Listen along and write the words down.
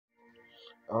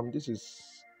This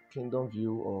is Kingdom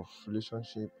View of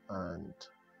Relationship and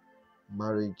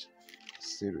Marriage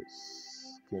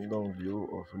series. Kingdom View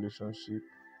of Relationship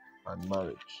and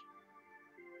Marriage.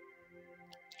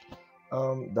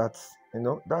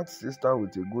 That sister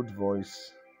with a good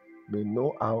voice may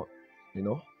know how, you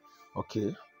know,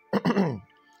 okay.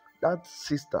 That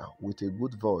sister with a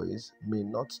good voice may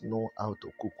not know how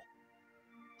to cook.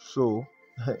 So,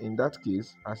 in that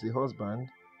case, as a husband,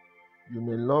 you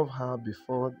may love her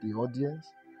before the audience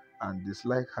and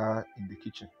dislike her in the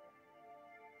kitchen.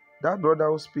 That brother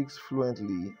who speaks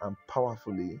fluently and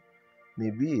powerfully may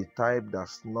be a type that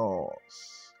snores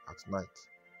at night.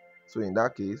 So, in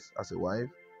that case, as a wife,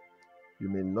 you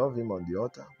may love him on the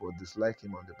altar but dislike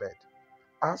him on the bed.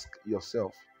 Ask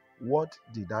yourself, what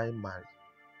did I marry?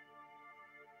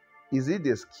 Is it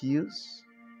the skills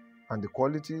and the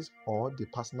qualities or the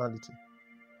personality?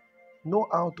 Know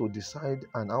how to decide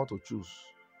and how to choose.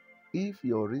 If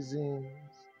your reasons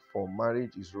for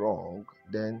marriage is wrong,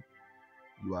 then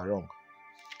you are wrong.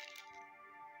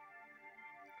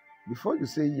 Before you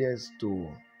say yes to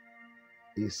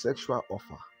a sexual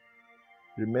offer,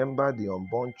 remember the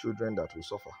unborn children that will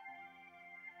suffer.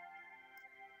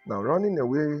 Now, running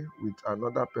away with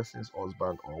another person's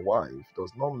husband or wife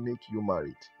does not make you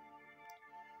married.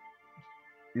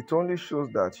 It only shows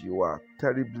that you are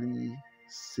terribly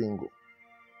single.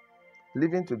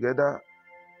 Living together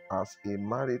as a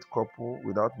married couple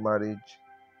without marriage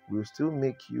will still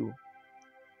make you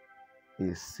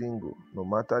a single, no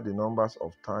matter the numbers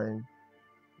of time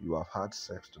you have had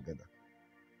sex together.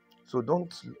 So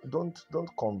don't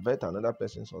convert another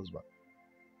person's husband.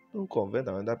 Don't convert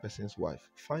another person's wife.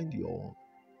 Find your own.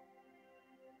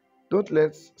 Don't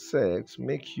let sex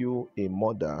make you a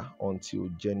mother until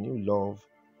genuine love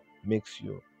makes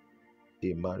you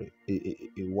a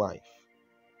wife.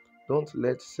 Don't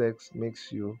let sex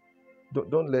makes you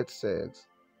don't let sex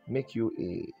make you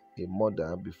a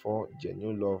mother before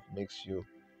genuine love makes you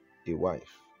a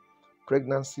wife.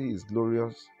 Pregnancy is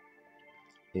glorious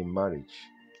in marriage,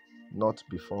 not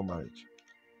before marriage.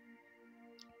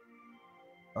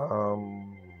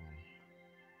 Um,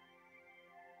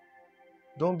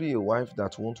 don't be a wife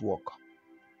that won't work.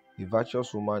 A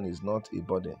virtuous woman is not a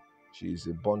burden. She is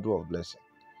a bundle of blessing.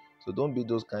 So don't be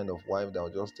those kind of wife that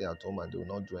will just stay at home and they will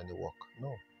not do any work.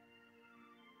 No.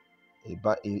 A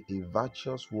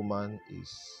virtuous woman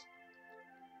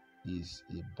is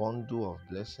a bundle of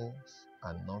blessings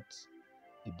and not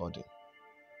a burden.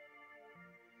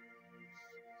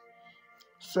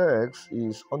 Sex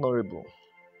is honorable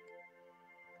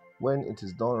when it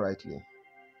is done rightly.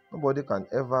 Nobody can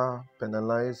ever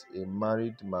penalize a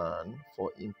married man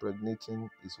for impregnating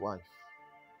his wife,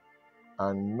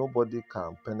 and nobody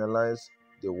can penalize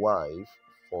the wife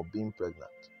for being pregnant.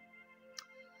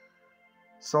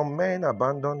 Some men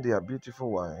abandon their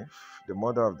beautiful wife, the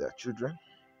mother of their children,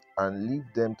 and leave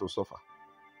them to suffer.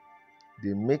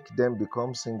 They make them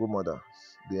become single mothers.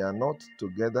 They are not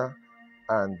together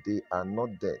and they are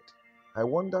not dead. I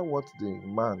wonder what the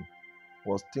man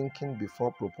was thinking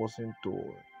before proposing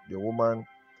to the woman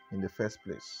in the first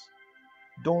place.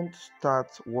 Don't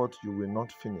start what you will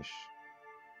not finish.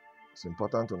 It's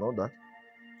important to know that.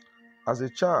 As a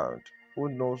child who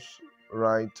knows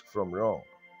right from wrong,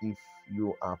 if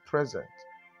you are present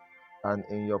and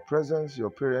in your presence your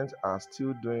parents are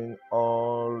still doing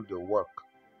all the work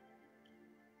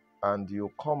and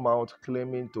you come out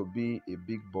claiming to be a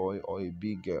big boy or a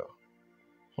big girl,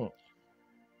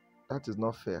 that is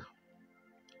not fair.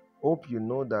 Hope you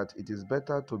know that it is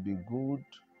better to be good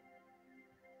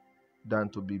than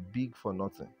to be big for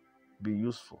nothing. Be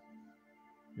useful.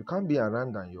 You can't be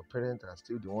around and your parents are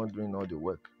still the one doing all the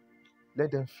work.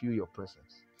 Let them feel your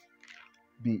presence.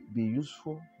 Be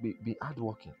useful, be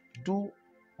hardworking. Do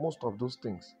most of those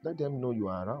things. Let them know you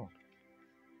are around.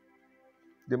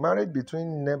 The marriage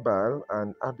between Nabal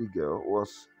and Abigail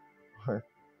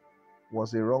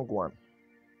was a wrong one.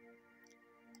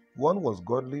 One was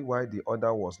godly while the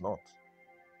other was not.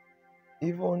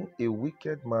 Even a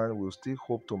wicked man will still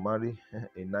hope to marry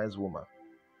a nice woman.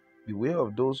 Beware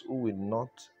of those who will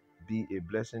not be a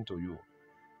blessing to you.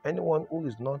 Anyone who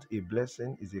is not a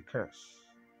blessing is a curse.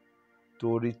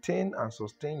 To retain and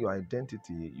sustain your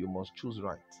identity, you must choose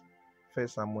right. 1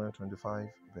 Samuel 25,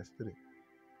 verse 3.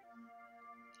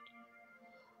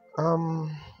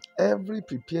 Every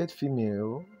prepared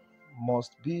female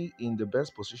must be in the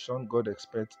best position God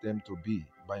expects them to be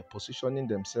by positioning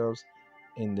themselves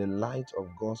in the light of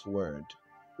God's word,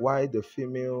 while the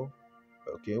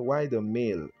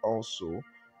male also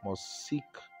must seek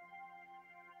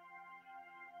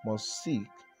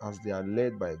as they are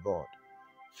led by God.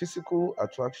 Physical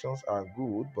attractions are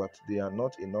good, but they are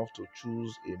not enough to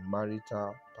choose a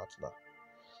marital partner.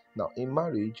 Now, in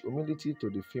marriage, humility to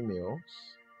the females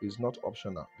is not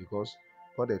optional because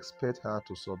God expects her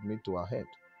to submit to her head.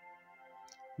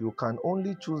 You can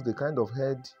only choose the kind of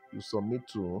head you submit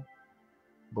to,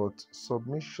 but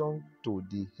submission to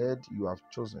the head you have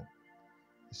chosen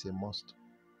is a must.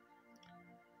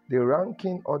 The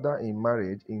ranking order in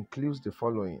marriage includes the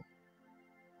following.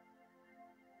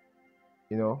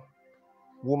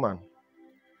 Woman,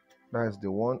 that is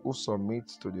the one who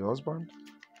submits to the husband.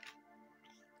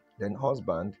 Then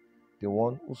husband, the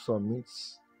one who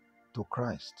submits to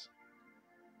Christ.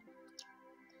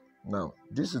 Now,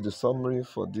 this is the summary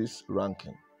for this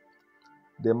ranking.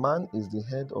 The man is the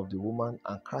head of the woman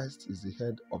and Christ is the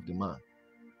head of the man.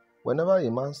 Whenever a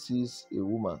man sees a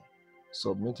woman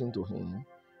submitting to him,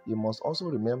 he must also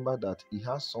remember that he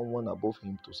has someone above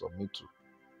him to submit to.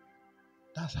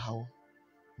 That's how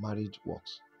marriage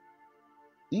works.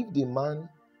 If the man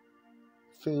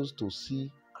fails to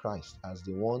see Christ as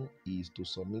the one he is to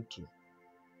submit to,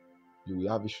 you will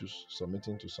have issues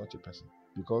submitting to such a person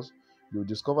because you will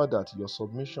discover that your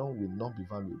submission will not be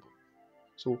valuable.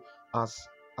 So as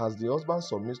the husband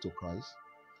submits to Christ,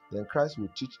 then Christ will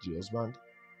teach the husband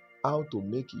how to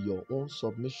make your own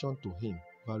submission to him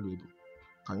valuable.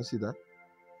 Can you see that?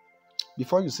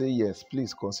 Before you say yes,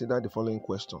 please consider the following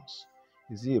questions.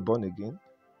 Is he a born again?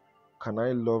 Can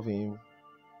I love him?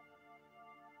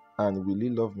 And will he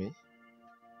love me?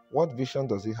 What vision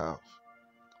does he have?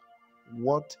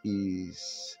 What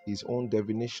is his own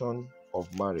definition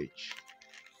of marriage?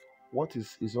 What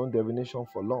is his own definition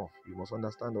for love? You must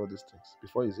understand all these things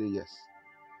before you say yes.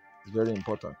 It's very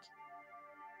important.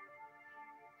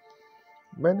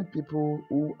 Many people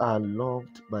who are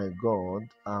loved by God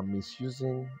are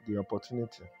misusing the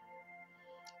opportunity.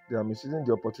 They are misusing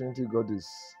the opportunity God is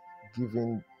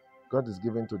giving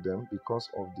to them because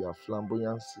of their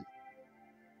flamboyancy.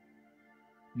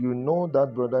 You know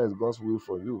that brother is God's will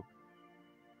for you.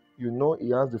 You know he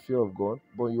has the fear of God,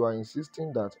 but you are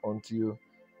insisting that until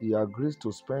he agrees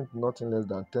to spend nothing less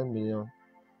than 10 million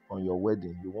on your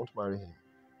wedding, you won't marry him.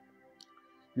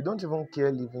 You don't even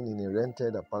care living in a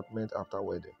rented apartment after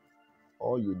wedding.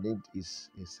 All you need is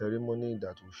a ceremony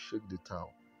that will shake the town.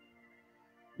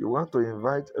 You want to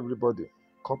invite everybody,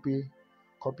 copy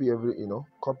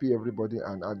everybody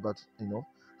and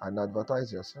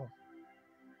advertise yourself.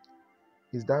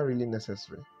 Is that really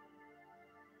necessary?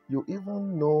 You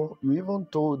even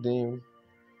told him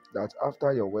that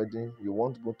after your wedding, you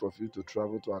want both of you to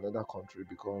travel to another country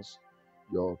because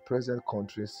your present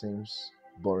country seems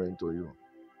boring to you.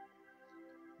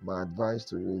 My advice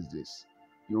to you is this: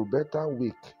 you better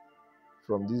wake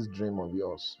from this dream of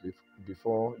yours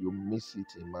before you miss it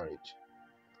in marriage.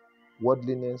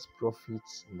 Worldliness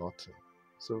profits nothing.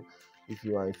 So, if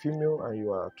you are a female and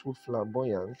you are too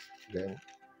flamboyant, then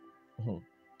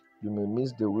you may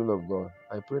miss the will of God.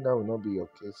 I pray that will not be your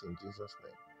case in Jesus'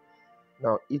 name.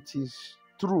 Now, it is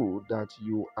true that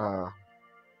you are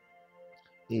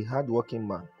a hardworking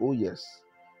man. Oh, yes,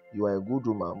 you are a good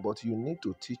woman, but you need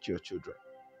to teach your children.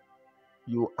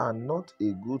 You are not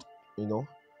a good,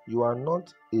 you are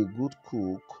not a good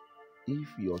cook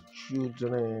if your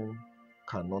children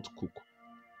cannot cook.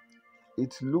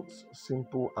 It looks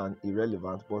simple and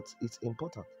irrelevant, but it's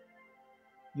important.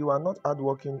 You are not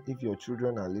hardworking if your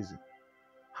children are lazy.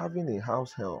 Having a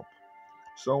house help,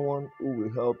 someone who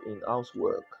will help in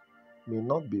housework, may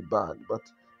not be bad, but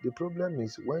the problem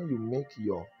is when you make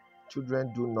your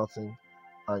children do nothing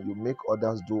and you make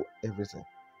others do everything.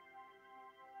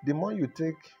 The more you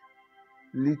take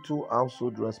little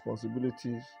household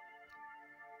responsibilities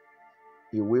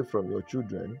away from your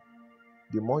children,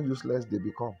 the more useless they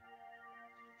become.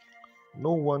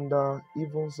 No wonder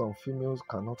even some females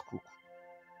cannot cook.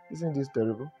 Isn't this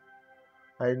terrible?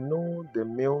 I know the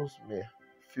males may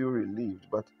feel relieved,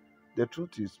 but the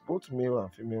truth is both male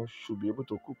and female should be able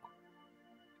to cook.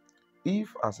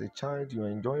 If as a child you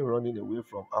enjoy running away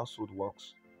from household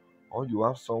works, or you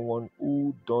have someone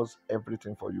who does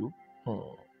everything for you,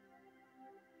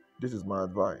 this is my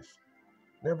advice.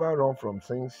 Never run from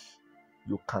things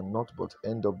you cannot but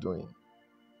end up doing.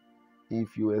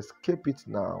 If you escape it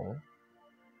now,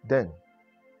 then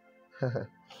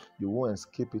you won't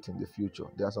escape it in the future.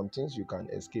 There are some things you can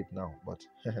escape now, but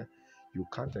you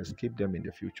can't escape them in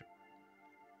the future.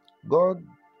 God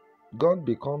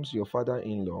becomes your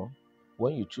father-in-law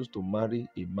when you choose to marry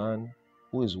a man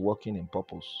who is walking in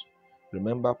purpose.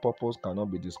 Remember, purpose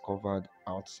cannot be discovered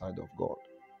outside of God.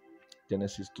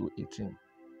 Genesis 2:18.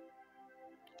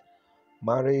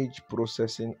 Marriage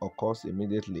processing occurs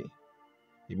immediately.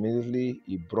 Immediately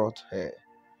he brought her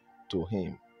to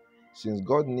him. Since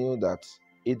God knew that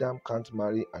Adam can't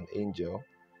marry an angel,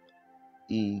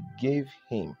 he gave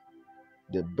him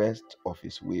the best of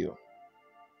his will.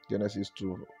 Genesis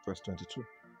 2, verse 22.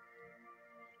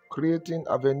 Creating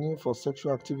avenue for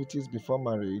sexual activities before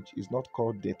marriage is not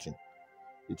called dating.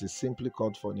 It is simply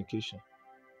called fornication.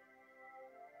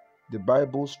 The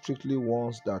Bible strictly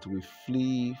warns that we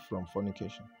flee from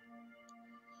fornication.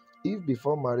 If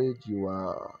before marriage you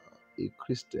are a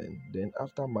Christian, then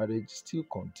after marriage still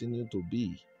continue to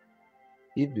be.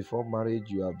 If before marriage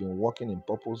you have been walking in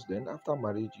purpose, then after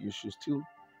marriage you should still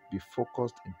be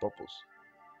focused in purpose.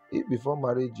 If before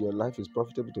marriage your life is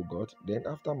profitable to God, then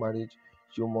after marriage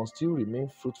you must still remain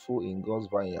fruitful in God's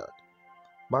vineyard.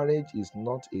 Marriage is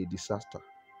not a disaster.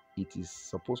 It is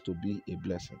supposed to be a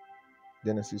blessing.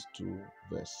 Genesis 2,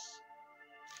 verse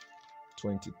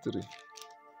 23.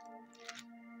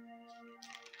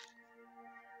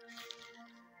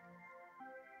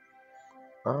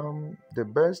 The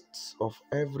best of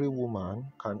every woman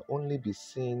can only be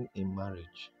seen in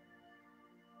marriage.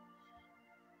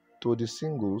 To the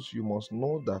singles, you must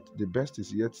know that the best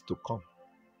is yet to come.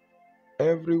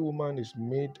 Every woman is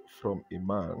made from a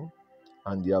man,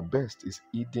 and their best is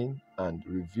hidden and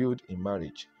revealed in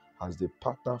marriage as they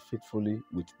partner faithfully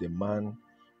with the man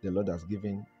the Lord has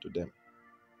given to them.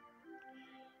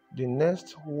 The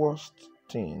next worst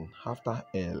thing after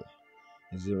hell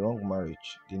is a wrong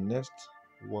marriage. The next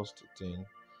worst thing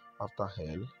after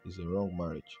hell is a wrong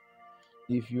marriage.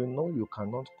 If you know you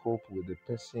cannot cope with the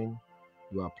person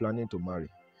you are planning to marry,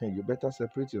 you better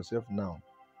separate yourself now,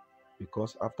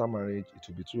 because after marriage it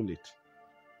will be too late.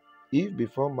 If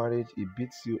before marriage he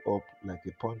beats you up like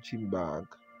a punching bag,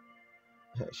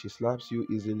 she slaps you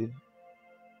easily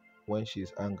when she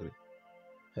is angry.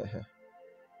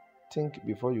 Think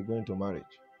before you go into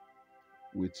marriage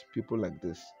with people like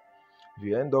this. If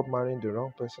you end up marrying the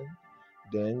wrong person,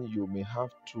 then you may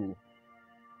have to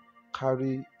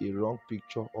carry a wrong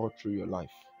picture all through your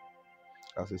life.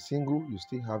 As a single, you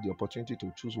still have the opportunity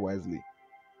to choose wisely.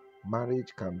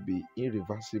 Marriage can be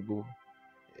irreversible.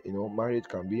 Marriage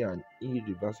can be an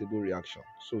irreversible reaction.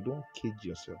 So don't cage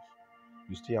yourself.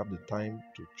 You still have the time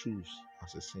to choose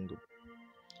as a single.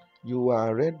 You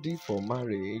are ready for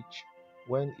marriage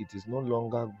when it is no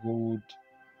longer good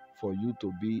for you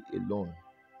to be alone.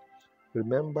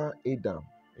 Remember Adam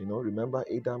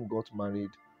got married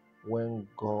when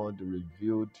God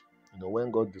revealed,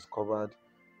 when God discovered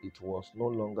it was no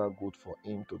longer good for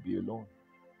him to be alone.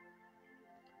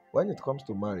 When it comes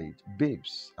to marriage,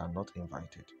 babes are not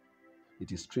invited.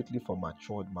 It is strictly for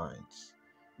matured minds.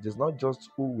 It is not just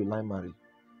who will I marry.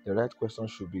 The right question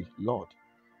should be, Lord,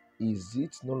 is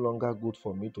it no longer good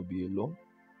for me to be alone?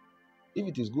 If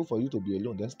it is good for you to be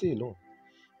alone, then stay alone.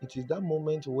 It is that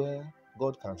moment where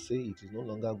God can say it is no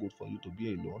longer good for you to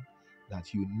be alone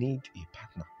that you need a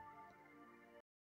partner.